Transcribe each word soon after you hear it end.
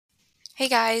Hey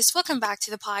guys, welcome back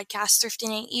to the podcast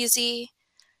Thrifting Ain't Easy.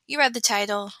 You read the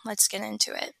title, let's get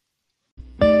into it.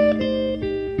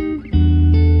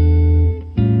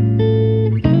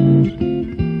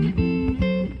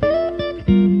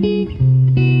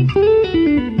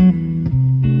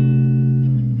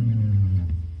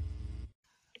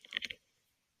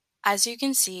 As you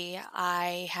can see,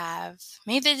 I have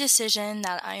made the decision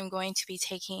that I am going to be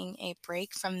taking a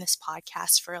break from this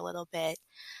podcast for a little bit.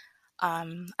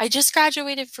 I just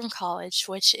graduated from college,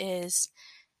 which is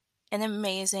an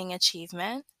amazing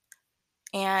achievement.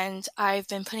 And I've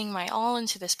been putting my all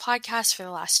into this podcast for the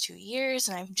last 2 years,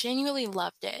 and I've genuinely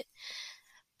loved it.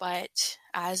 But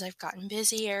as I've gotten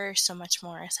busier, so much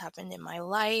more has happened in my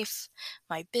life.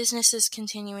 My business is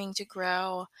continuing to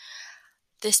grow.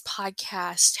 This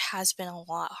podcast has been a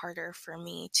lot harder for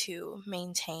me to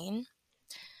maintain.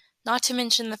 Not to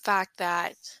mention the fact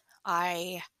that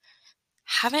I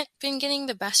haven't been getting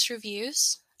the best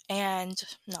reviews, and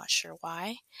not sure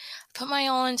why. Put my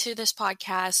all into this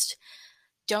podcast.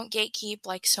 Don't gatekeep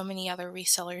like so many other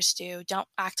resellers do. Don't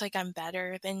act like I'm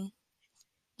better than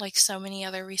like so many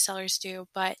other resellers do.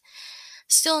 But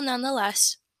still,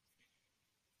 nonetheless,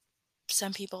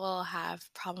 some people will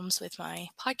have problems with my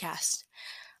podcast.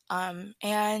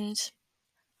 And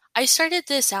I started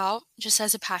this out just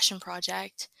as a passion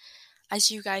project. As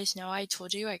you guys know, I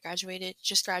told you I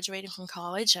just graduated from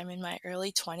college. I'm in my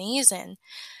early 20s and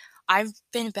I've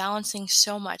been balancing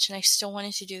so much, and I still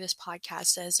wanted to do this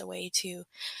podcast as a way to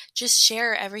just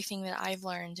share everything that I've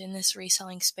learned in this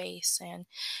reselling space and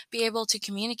be able to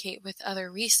communicate with other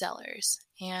resellers.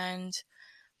 And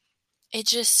it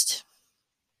just,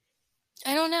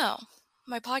 I don't know.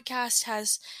 My podcast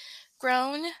has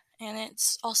grown and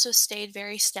it's also stayed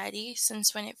very steady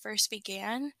since when it first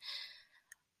began.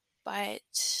 But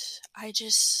I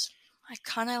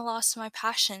kind of lost my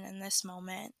passion in this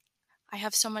moment. I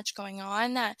have so much going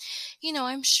on that,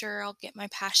 I'm sure I'll get my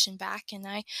passion back, and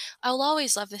I'll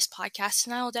always love this podcast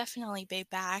and I'll definitely be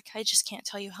back. I just can't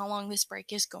tell you how long this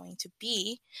break is going to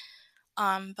be.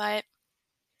 But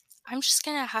I'm just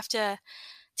going to have to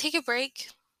take a break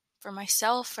for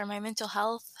myself, for my mental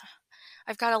health.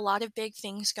 I've got a lot of big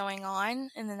things going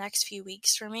on in the next few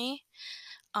weeks for me.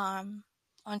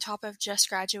 On top of just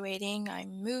graduating,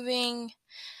 I'm moving,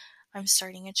 I'm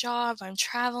starting a job, I'm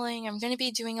traveling. I'm going to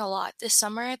be doing a lot this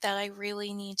summer that I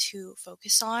really need to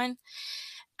focus on.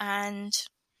 And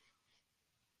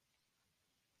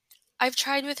I've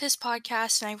tried with this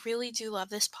podcast and I really do love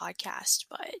this podcast,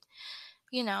 but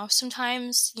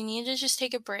sometimes you need to just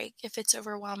take a break if it's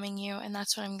overwhelming you, and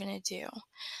that's what I'm going to do.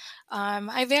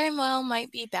 I very well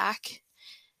might be back.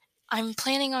 I'm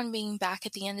planning on being back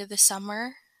at the end of the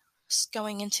summer,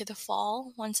 going into the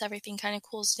fall once everything kind of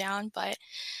cools down, but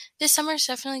this summer is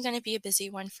definitely going to be a busy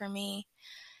one for me,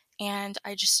 and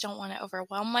I just don't want to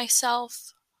overwhelm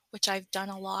myself, which I've done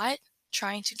a lot,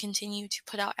 trying to continue to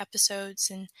put out episodes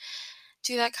and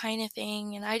do that kind of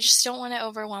thing, and I just don't want to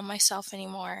overwhelm myself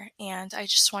anymore, and I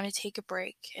just want to take a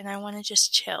break, and I want to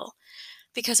just chill,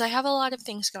 because I have a lot of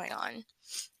things going on.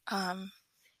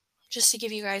 Just to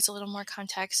give you guys a little more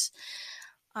context,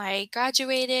 I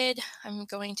graduated. I'm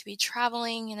going to be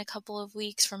traveling in a couple of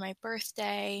weeks for my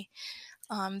birthday.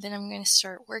 Then I'm going to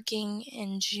start working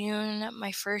in June,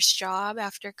 my first job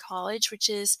after college, which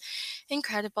is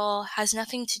incredible. Has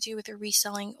nothing to do with the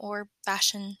reselling or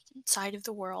fashion side of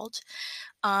the world.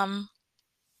 I'm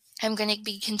going to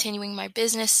be continuing my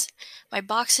business. My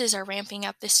boxes are ramping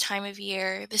up this time of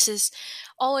year. This is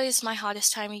always my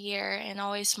hottest time of year and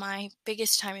always my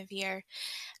biggest time of year.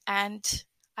 And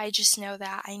I just know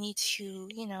that I need to,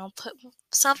 put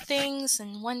some things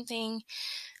and one thing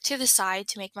to the side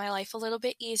to make my life a little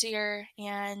bit easier.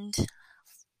 And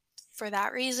for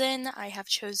that reason, I have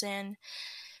chosen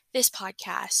this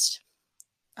podcast.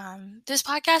 This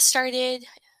podcast started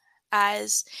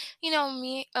as,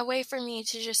 a way for me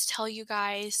to just tell you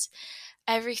guys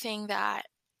everything that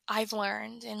I've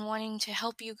learned and wanting to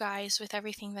help you guys with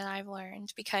everything that I've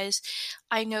learned, because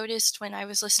I noticed when I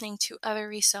was listening to other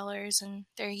resellers and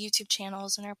their YouTube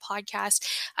channels and their podcasts,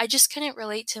 I just couldn't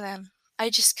relate to them. I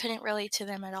just couldn't relate to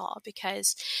them at all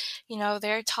because,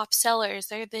 they're top sellers,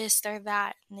 they're this, they're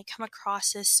that, and they come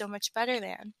across as so much better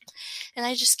than. And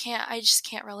I just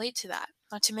can't relate to that.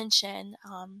 Not to mention,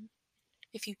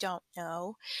 if you don't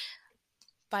know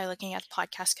by looking at the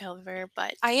podcast cover,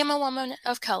 but I am a woman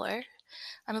of color.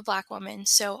 I'm a Black woman,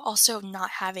 so also not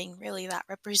having really that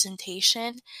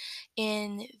representation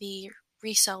in the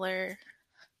reseller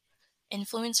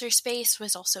influencer space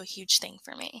was also a huge thing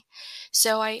for me.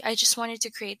 So I just wanted to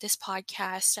create this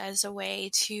podcast as a way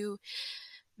to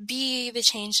be the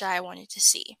change that I wanted to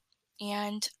see.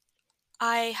 And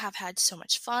I have had so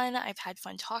much fun. I've had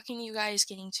fun talking to you guys,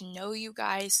 getting to know you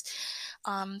guys.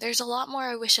 There's a lot more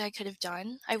I wish I could have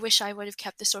done. I wish I would have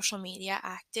kept the social media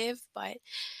active, but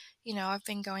I've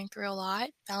been going through a lot,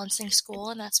 balancing school,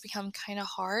 and that's become kind of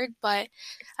hard. But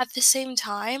at the same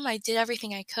time, I did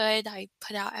everything I could. I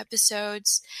put out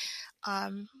episodes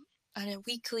um, on a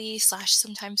weekly /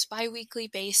 sometimes bi-weekly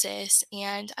basis,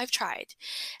 and I've tried.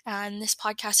 And this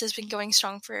podcast has been going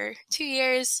strong for 2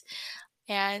 years,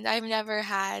 and I've never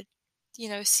had,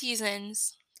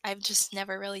 seasons. I've just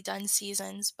never really done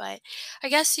seasons, but I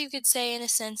guess you could say in a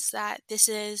sense that this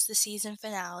is the season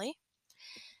finale,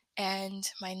 and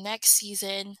my next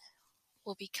season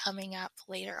will be coming up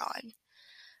later on.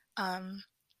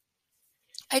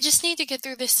 I just need to get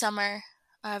through this summer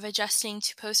of adjusting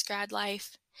to post-grad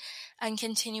life and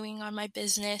continuing on my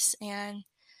business, and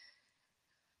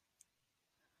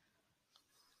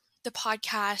the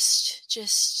podcast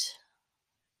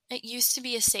it used to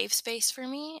be a safe space for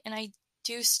me, and I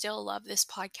do still love this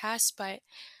podcast, but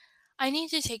I need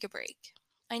to take a break.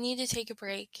 I need to take a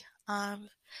break, and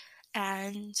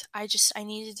I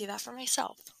need to do that for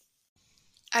myself.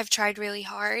 I've tried really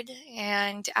hard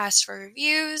and asked for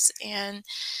reviews, and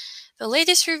the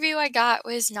latest review I got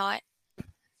was not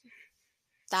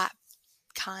that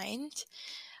kind.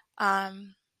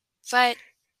 But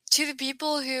to the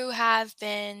people who have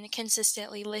been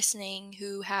consistently listening,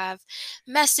 who have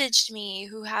messaged me,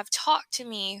 who have talked to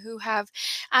me, who have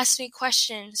asked me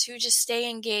questions, who just stay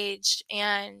engaged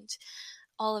and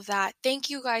all of that, thank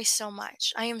you guys so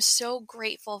much. I am so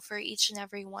grateful for each and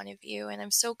every one of you, and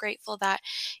I'm so grateful that,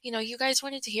 you guys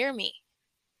wanted to hear me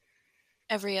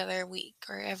every other week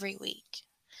or every week.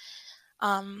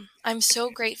 I'm so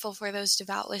grateful for those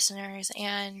devout listeners,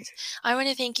 and I want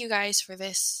to thank you guys for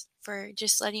this, for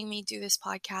just letting me do this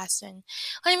podcast and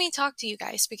letting me talk to you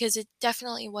guys, because it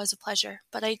definitely was a pleasure.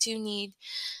 But I do need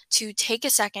to take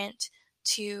a second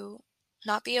to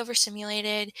not be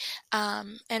overstimulated,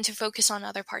 and to focus on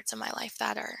other parts of my life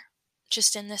that are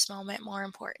just in this moment more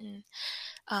important.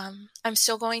 I'm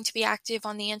still going to be active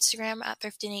on the Instagram at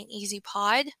Thrifting Ain't Easy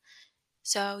Pod.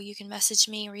 So you can message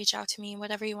me, reach out to me,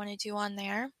 whatever you want to do on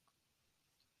there.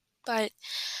 But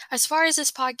as far as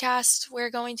this podcast,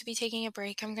 we're going to be taking a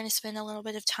break. I'm going to spend a little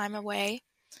bit of time away.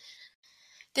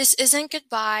 This isn't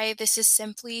goodbye. This is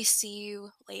simply see you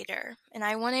later. And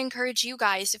I want to encourage you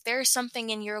guys, if there is something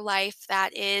in your life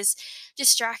that is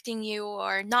distracting you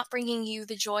or not bringing you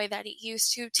the joy that it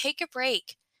used to, take a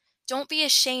break. Don't be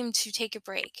ashamed to take a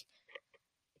break.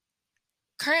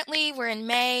 Currently, we're in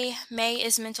May. May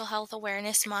is Mental Health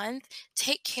Awareness Month.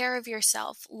 Take care of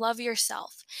yourself, love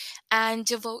yourself, and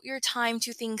devote your time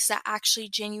to things that actually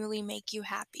genuinely make you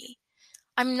happy.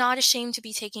 I'm not ashamed to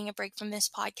be taking a break from this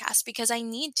podcast because I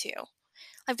need to.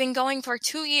 I've been going for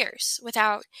 2 years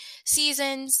without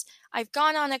seasons. I've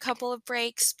gone on a couple of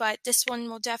breaks, but this one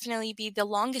will definitely be the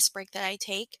longest break that I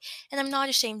take, and I'm not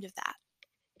ashamed of that.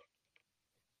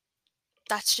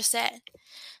 That's just it.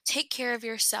 Take care of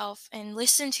yourself and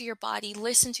listen to your body,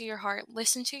 listen to your heart,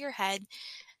 listen to your head,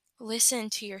 listen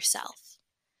to yourself.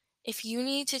 If you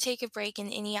need to take a break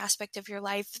in any aspect of your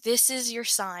life, this is your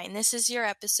sign. This is your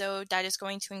episode that is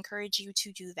going to encourage you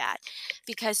to do that,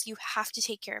 because you have to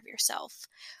take care of yourself.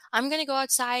 I'm going to go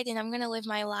outside and I'm going to live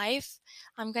my life.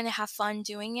 I'm going to have fun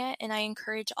doing it, and I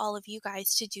encourage all of you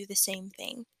guys to do the same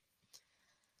thing.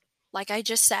 Like I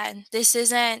just said, this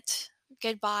isn't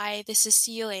goodbye. This is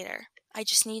see you later. I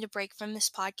just need a break from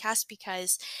this podcast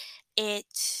because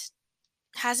it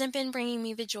hasn't been bringing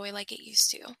me the joy like it used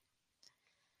to.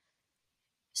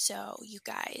 So you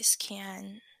guys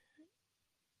can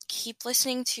keep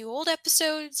listening to old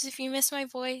episodes if you miss my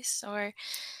voice, or,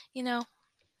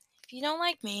 if you don't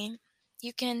like me,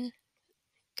 you can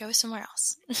go somewhere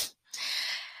else.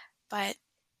 But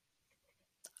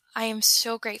I am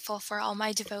so grateful for all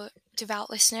my devout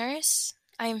listeners.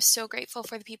 I am so grateful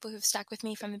for the people who've stuck with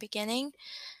me from the beginning.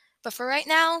 But for right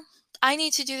now, I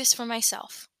need to do this for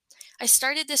myself. I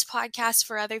started this podcast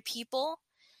for other people,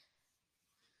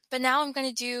 but now I'm going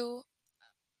to do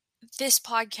this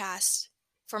podcast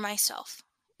for myself.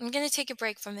 I'm going to take a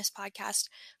break from this podcast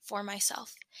for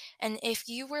myself. And if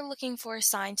you were looking for a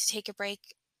sign to take a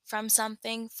break from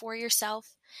something for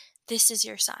yourself, this is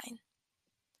your sign.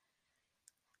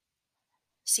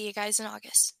 See you guys in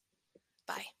August.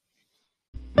 Bye.